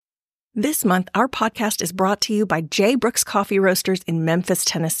This month, our podcast is brought to you by J. Brooks Coffee Roasters in Memphis,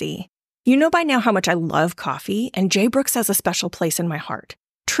 Tennessee. You know by now how much I love coffee, and J. Brooks has a special place in my heart.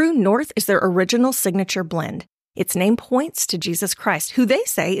 True North is their original signature blend. Its name points to Jesus Christ, who they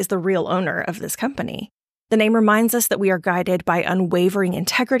say is the real owner of this company. The name reminds us that we are guided by unwavering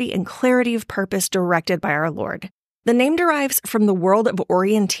integrity and clarity of purpose directed by our Lord. The name derives from the world of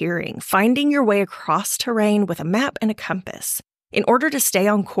orienteering, finding your way across terrain with a map and a compass. In order to stay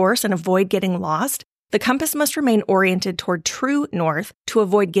on course and avoid getting lost, the compass must remain oriented toward true north to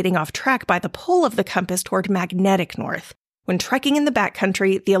avoid getting off track by the pull of the compass toward magnetic north. When trekking in the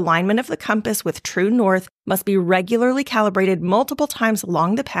backcountry, the alignment of the compass with true north must be regularly calibrated multiple times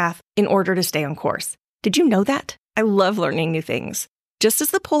along the path in order to stay on course. Did you know that? I love learning new things. Just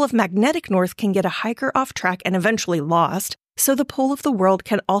as the pull of magnetic north can get a hiker off track and eventually lost, so the pull of the world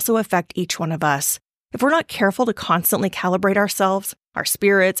can also affect each one of us. If we're not careful to constantly calibrate ourselves, our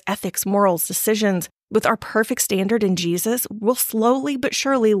spirits, ethics, morals, decisions, with our perfect standard in Jesus, we'll slowly but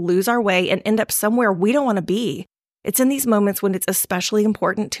surely lose our way and end up somewhere we don't want to be. It's in these moments when it's especially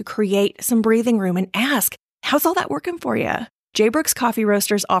important to create some breathing room and ask, how's all that working for you? J. Brooks Coffee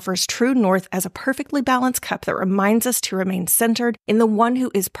Roasters offers True North as a perfectly balanced cup that reminds us to remain centered in the one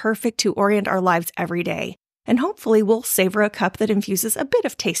who is perfect to orient our lives every day. And hopefully we'll savor a cup that infuses a bit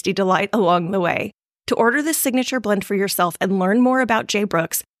of tasty delight along the way. To order this signature blend for yourself and learn more about J.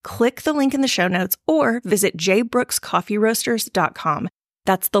 Brooks, click the link in the show notes or visit jbrookscoffeeroasters.com.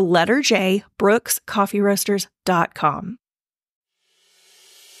 That's the letter J, brookscoffeeroasters.com.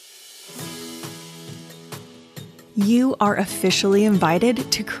 You are officially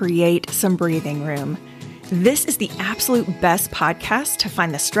invited to create some breathing room. This is the absolute best podcast to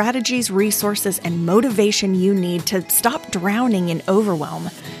find the strategies, resources, and motivation you need to stop drowning in overwhelm,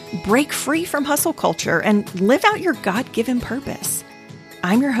 break free from hustle culture, and live out your God-given purpose.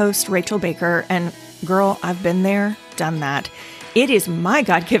 I'm your host, Rachel Baker, and girl, I've been there, done that. It is my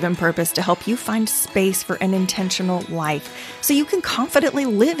God-given purpose to help you find space for an intentional life so you can confidently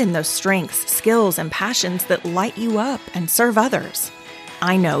live in those strengths, skills, and passions that light you up and serve others.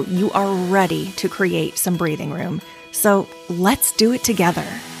 I know you are ready to create some breathing room, so let's do it together.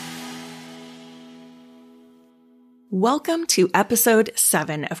 Welcome to episode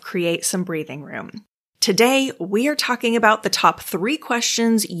 7 of Create Some Breathing Room. Today, we are talking about the top 3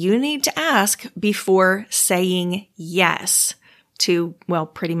 questions you need to ask before saying yes to, well,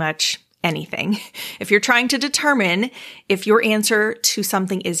 pretty much anything. If you're trying to determine if your answer to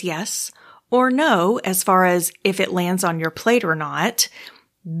something is yes or no, as far as if it lands on your plate or not,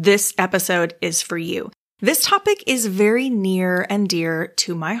 this episode is for you. This topic is very near and dear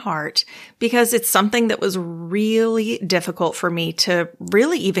to my heart because it's something that was really difficult for me to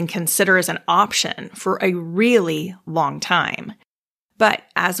really even consider as an option for a really long time. But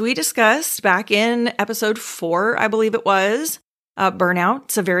as we discussed back in episode 4, I believe it was,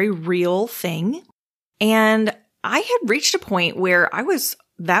 burnout's a very real thing. And I had reached a point where I was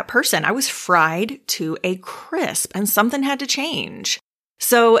that person. I was fried to a crisp and something had to change.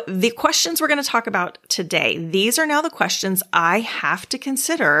 So the questions we're going to talk about today, these are now the questions I have to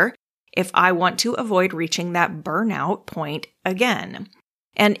consider if I want to avoid reaching that burnout point again.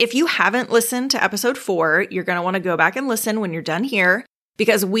 And if you haven't listened to episode 4, you're going to want to go back and listen when you're done here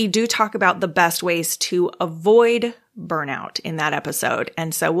because we do talk about the best ways to avoid burnout in that episode.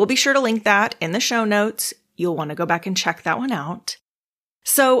 And so we'll be sure to link that in the show notes. You'll want to go back and check that one out.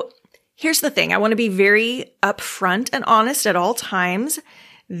 So here's the thing. I want to be very upfront and honest at all times.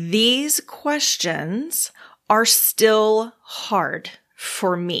 These questions are still hard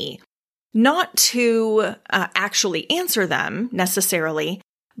for me. Not to actually answer them necessarily,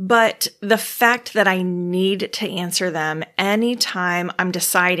 but the fact that I need to answer them anytime I'm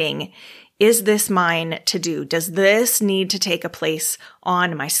deciding, is this mine to do? Does this need to take a place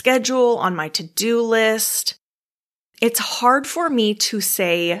on my schedule, on my to-do list? It's hard for me to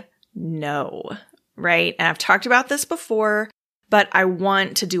say no, right? And I've talked about this before, but I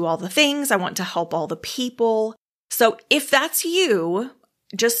want to do all the things. I want to help all the people. So if that's you,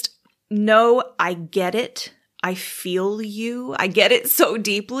 just know I get it. I feel you. I get it so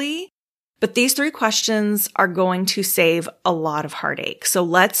deeply. But these 3 questions are going to save a lot of heartache. So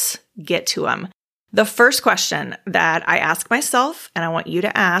let's get to them. The first question that I ask myself, and I want you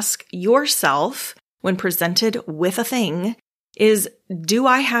to ask yourself when presented with a thing, is, do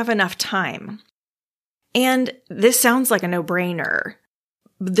I have enough time? And this sounds like a no-brainer.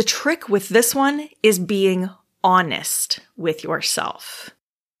 The trick with this one is being honest with yourself.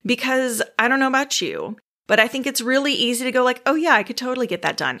 Because I don't know about you, but I think it's really easy to go like, oh yeah, I could totally get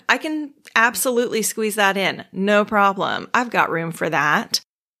that done. I can absolutely squeeze that in. No problem. I've got room for that.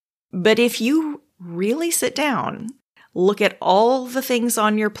 But if you really sit down, look at all the things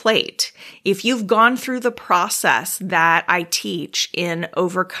on your plate, if you've gone through the process that I teach in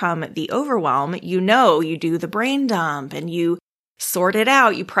Overcome the Overwhelm, you know you do the brain dump and you sort it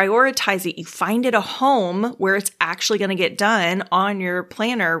out, you prioritize it, you find it a home where it's actually going to get done on your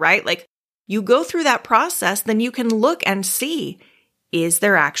planner, right? Like you go through that process, then you can look and see, is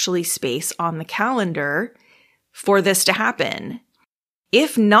there actually space on the calendar for this to happen?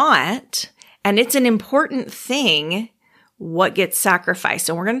 If not, and it's an important thing, what gets sacrificed?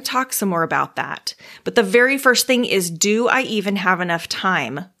 And we're going to talk some more about that. But the very first thing is, do I even have enough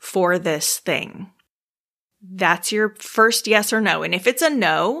time for this thing? That's your first yes or no. And if it's a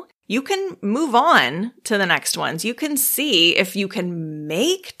no, you can move on to the next ones. You can see if you can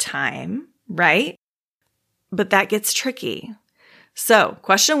make time, right? But that gets tricky. So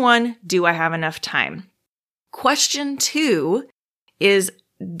question 1, do I have enough time? Question 2 is,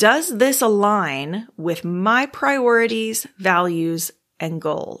 does this align with my priorities, values, and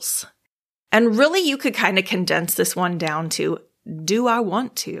goals? And really, you could kind of condense this one down to, do I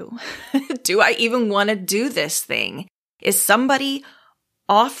want to? Do I even want to do this thing? Is somebody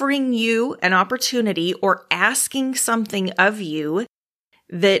offering you an opportunity or asking something of you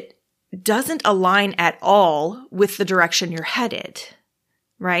that doesn't align at all with the direction you're headed,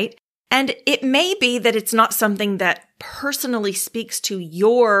 right? And it may be that it's not something that personally speaks to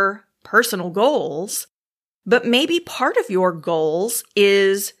your personal goals, but maybe part of your goals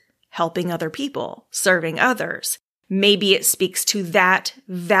is helping other people, serving others. Maybe it speaks to that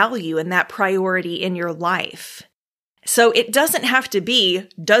value and that priority in your life. So it doesn't have to be,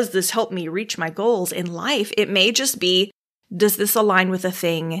 does this help me reach my goals in life? It may just be, does this align with a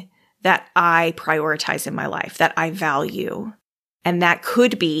thing that I prioritize in my life, that I value? And that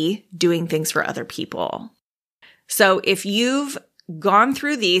could be doing things for other people. So if you've gone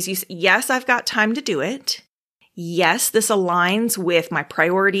through these, you say, yes, I've got time to do it. Yes, this aligns with my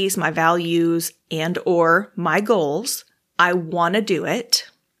priorities, my values, and or my goals. I want to do it.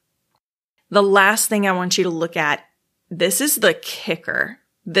 The last thing I want you to look at, this is the kicker.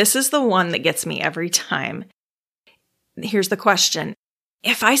 This is the one that gets me every time. Here's the question.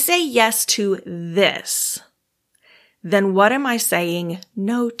 If I say yes to this, then what am I saying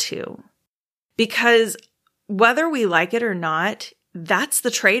no to? Because whether we like it or not, that's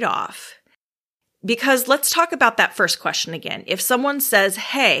the trade-off. Because let's talk about that first question again. If someone says,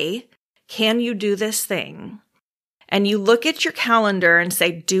 hey, can you do this thing? And you look at your calendar and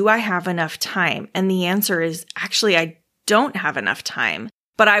say, do I have enough time? And the answer is, actually, I don't have enough time,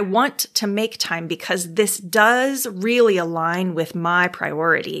 but I want to make time because this does really align with my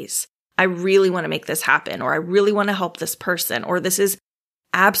priorities. I really want to make this happen, or I really want to help this person, or this is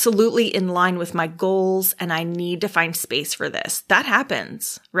absolutely in line with my goals and I need to find space for this. That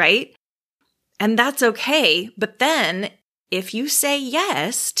happens, right? And that's okay. But then if you say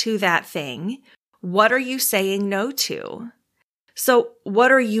yes to that thing, what are you saying no to? So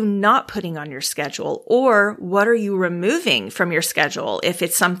what are you not putting on your schedule, or what are you removing from your schedule? If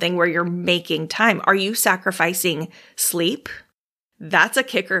it's something where you're making time, are you sacrificing sleep? That's a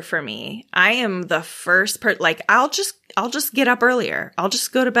kicker for me. I am the first I'll just get up earlier. I'll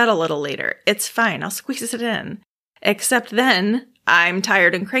just go to bed a little later. It's fine. I'll squeeze it in. Except then I'm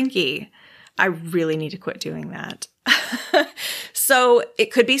tired and cranky. I really need to quit doing that. So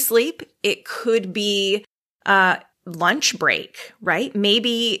it could be sleep. It could be lunch break, right?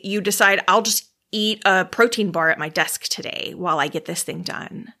 Maybe you decide I'll just eat a protein bar at my desk today while I get this thing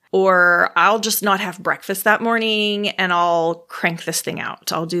done. Or I'll just not have breakfast that morning and I'll crank this thing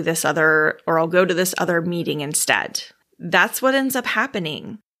out. I'll do this or I'll go to this other meeting instead. That's what ends up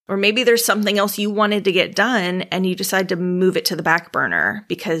happening. Or maybe there's something else you wanted to get done and you decide to move it to the back burner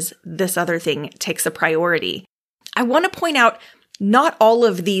because this other thing takes a priority. I want to point out, not all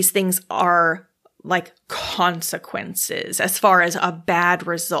of these things are like consequences as far as a bad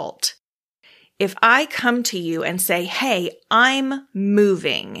result. If I come to you and say, hey, I'm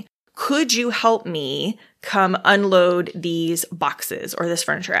moving, could you help me come unload these boxes or this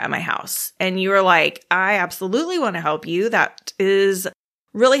furniture at my house? And you're like, I absolutely want to help you. That is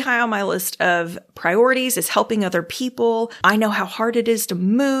really high on my list of priorities, is helping other people. I know how hard it is to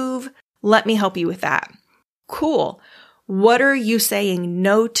move. Let me help you with that. Cool. What are you saying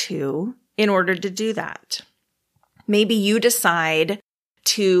no to in order to do that? Maybe you decide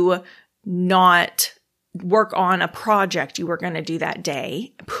to not work on a project you were going to do that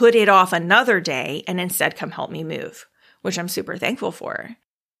day, put it off another day, and instead come help me move, which I'm super thankful for.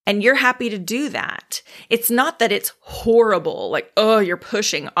 And you're happy to do that. It's not that it's horrible, like, oh, you're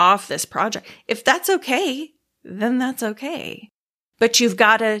pushing off this project. If that's okay, then that's okay. But you've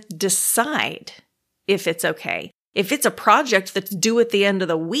got to decide if it's okay. If it's a project that's due at the end of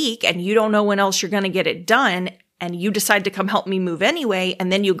the week and you don't know when else you're going to get it done, and you decide to come help me move anyway,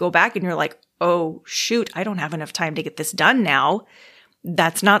 and then you go back and you're like, oh, shoot, I don't have enough time to get this done now.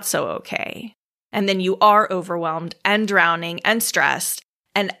 That's not so okay. And then you are overwhelmed and drowning and stressed.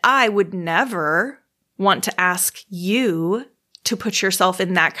 And I would never want to ask you to put yourself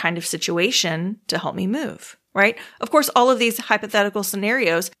in that kind of situation to help me move, right? Of course, all of these hypothetical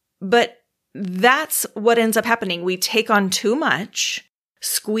scenarios, but that's what ends up happening. We take on too much,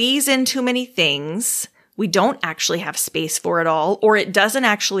 squeeze in too many things. We don't actually have space for it all, or it doesn't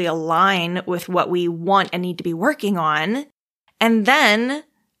actually align with what we want and need to be working on. And then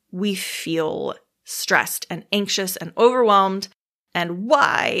we feel stressed and anxious and overwhelmed and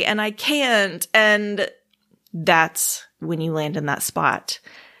why, and I can't. And that's when you land in that spot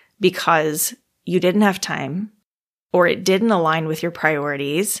because you didn't have time, or it didn't align with your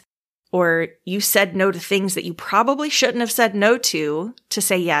priorities, or you said no to things that you probably shouldn't have said no to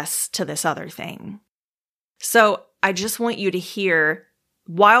say yes to this other thing. So I just want you to hear,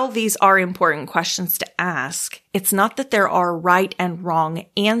 while these are important questions to ask, it's not that there are right and wrong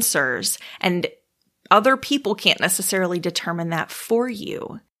answers, and other people can't necessarily determine that for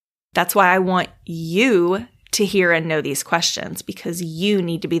you. That's why I want you to hear and know these questions, because you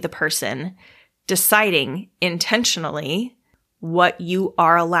need to be the person deciding intentionally what you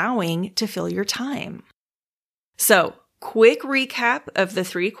are allowing to fill your time. So, quick recap of the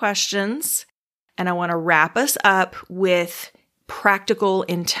 3 questions. And I want to wrap us up with practical,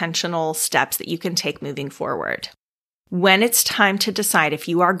 intentional steps that you can take moving forward. When it's time to decide if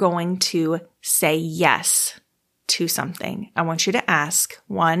you are going to say yes to something, I want you to ask,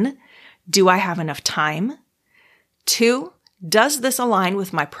 1, do I have enough time? 2, does this align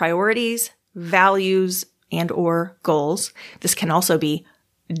with my priorities, values, and or goals? This can also be,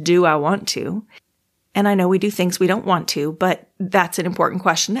 do I want to? And I know we do things we don't want to, but that's an important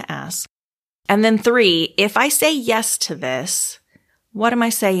question to ask. And then 3, if I say yes to this, what am I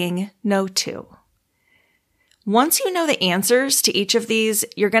saying no to? Once you know the answers to each of these,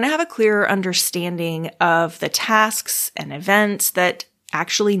 you're going to have a clearer understanding of the tasks and events that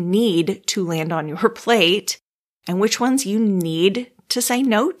actually need to land on your plate and which ones you need to say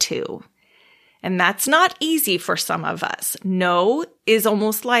no to. And that's not easy for some of us. No is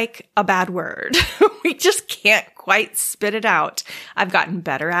almost like a bad word. We just can't quite spit it out. I've gotten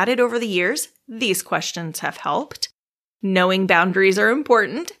better at it over the years. These questions have helped. Knowing boundaries are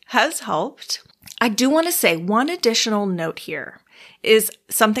important has helped. I do want to say one additional note here is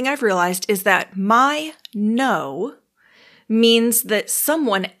something I've realized is that my no means that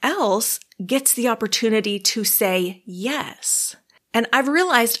someone else gets the opportunity to say yes. And I've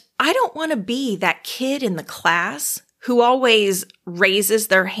realized I don't want to be that kid in the class who always raises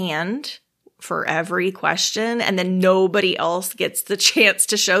their hand for every question and then nobody else gets the chance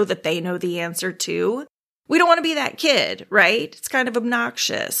to show that they know the answer too. We don't want to be that kid, right? It's kind of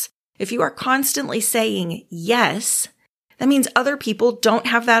obnoxious. If you are constantly saying yes, that means other people don't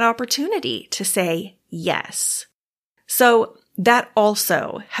have that opportunity to say yes. So that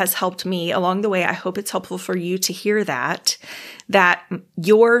also has helped me along the way. I hope it's helpful for you to hear that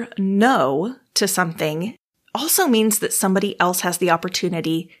your no to something also means that somebody else has the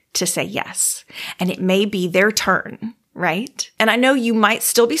opportunity to say yes. And it may be their turn, right? And I know you might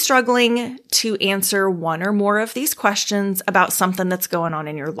still be struggling to answer one or more of these questions about something that's going on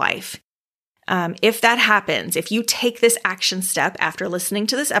in your life. If that happens, if you take this action step after listening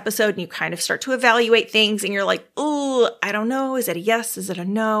to this episode and you kind of start to evaluate things and you're like, oh, I don't know, is it a yes? Is it a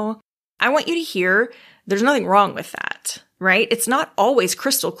no? I want you to hear there's nothing wrong with that, right? It's not always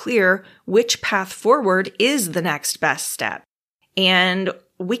crystal clear which path forward is the next best step. And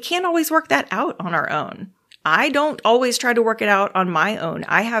we can't always work that out on our own. I don't always try to work it out on my own.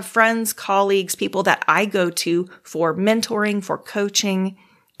 I have friends, colleagues, people that I go to for mentoring, for coaching,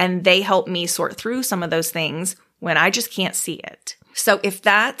 and they help me sort through some of those things when I just can't see it. So if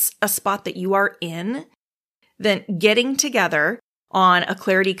that's a spot that you are in, then getting together on a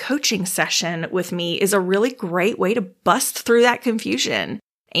clarity coaching session with me is a really great way to bust through that confusion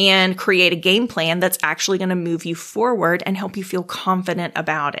and create a game plan that's actually going to move you forward and help you feel confident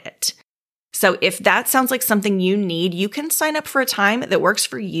about it. So if that sounds like something you need, you can sign up for a time that works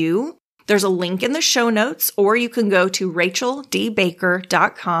for you. There's a link in the show notes, or you can go to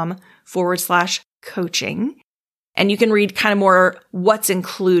racheldbaker.com/coaching. And you can read kind of more what's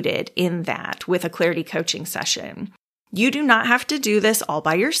included in that with a clarity coaching session. You do not have to do this all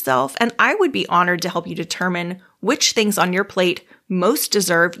by yourself, and I would be honored to help you determine which things on your plate most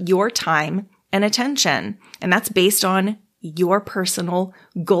deserve your time and attention. And that's based on your personal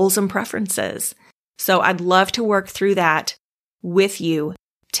goals and preferences. So I'd love to work through that with you.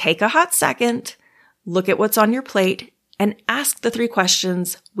 Take a hot second, look at what's on your plate, and ask the 3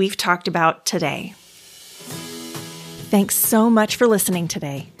 questions we've talked about today. Thanks so much for listening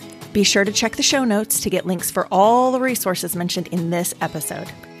today. Be sure to check the show notes to get links for all the resources mentioned in this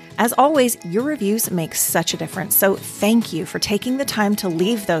episode. As always, your reviews make such a difference, so thank you for taking the time to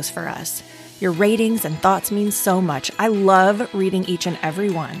leave those for us. Your ratings and thoughts mean so much. I love reading each and every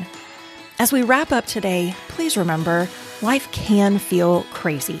one. As we wrap up today, please remember, life can feel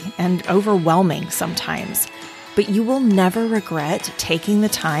crazy and overwhelming sometimes, but you will never regret taking the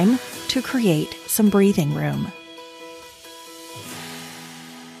time to create some breathing room.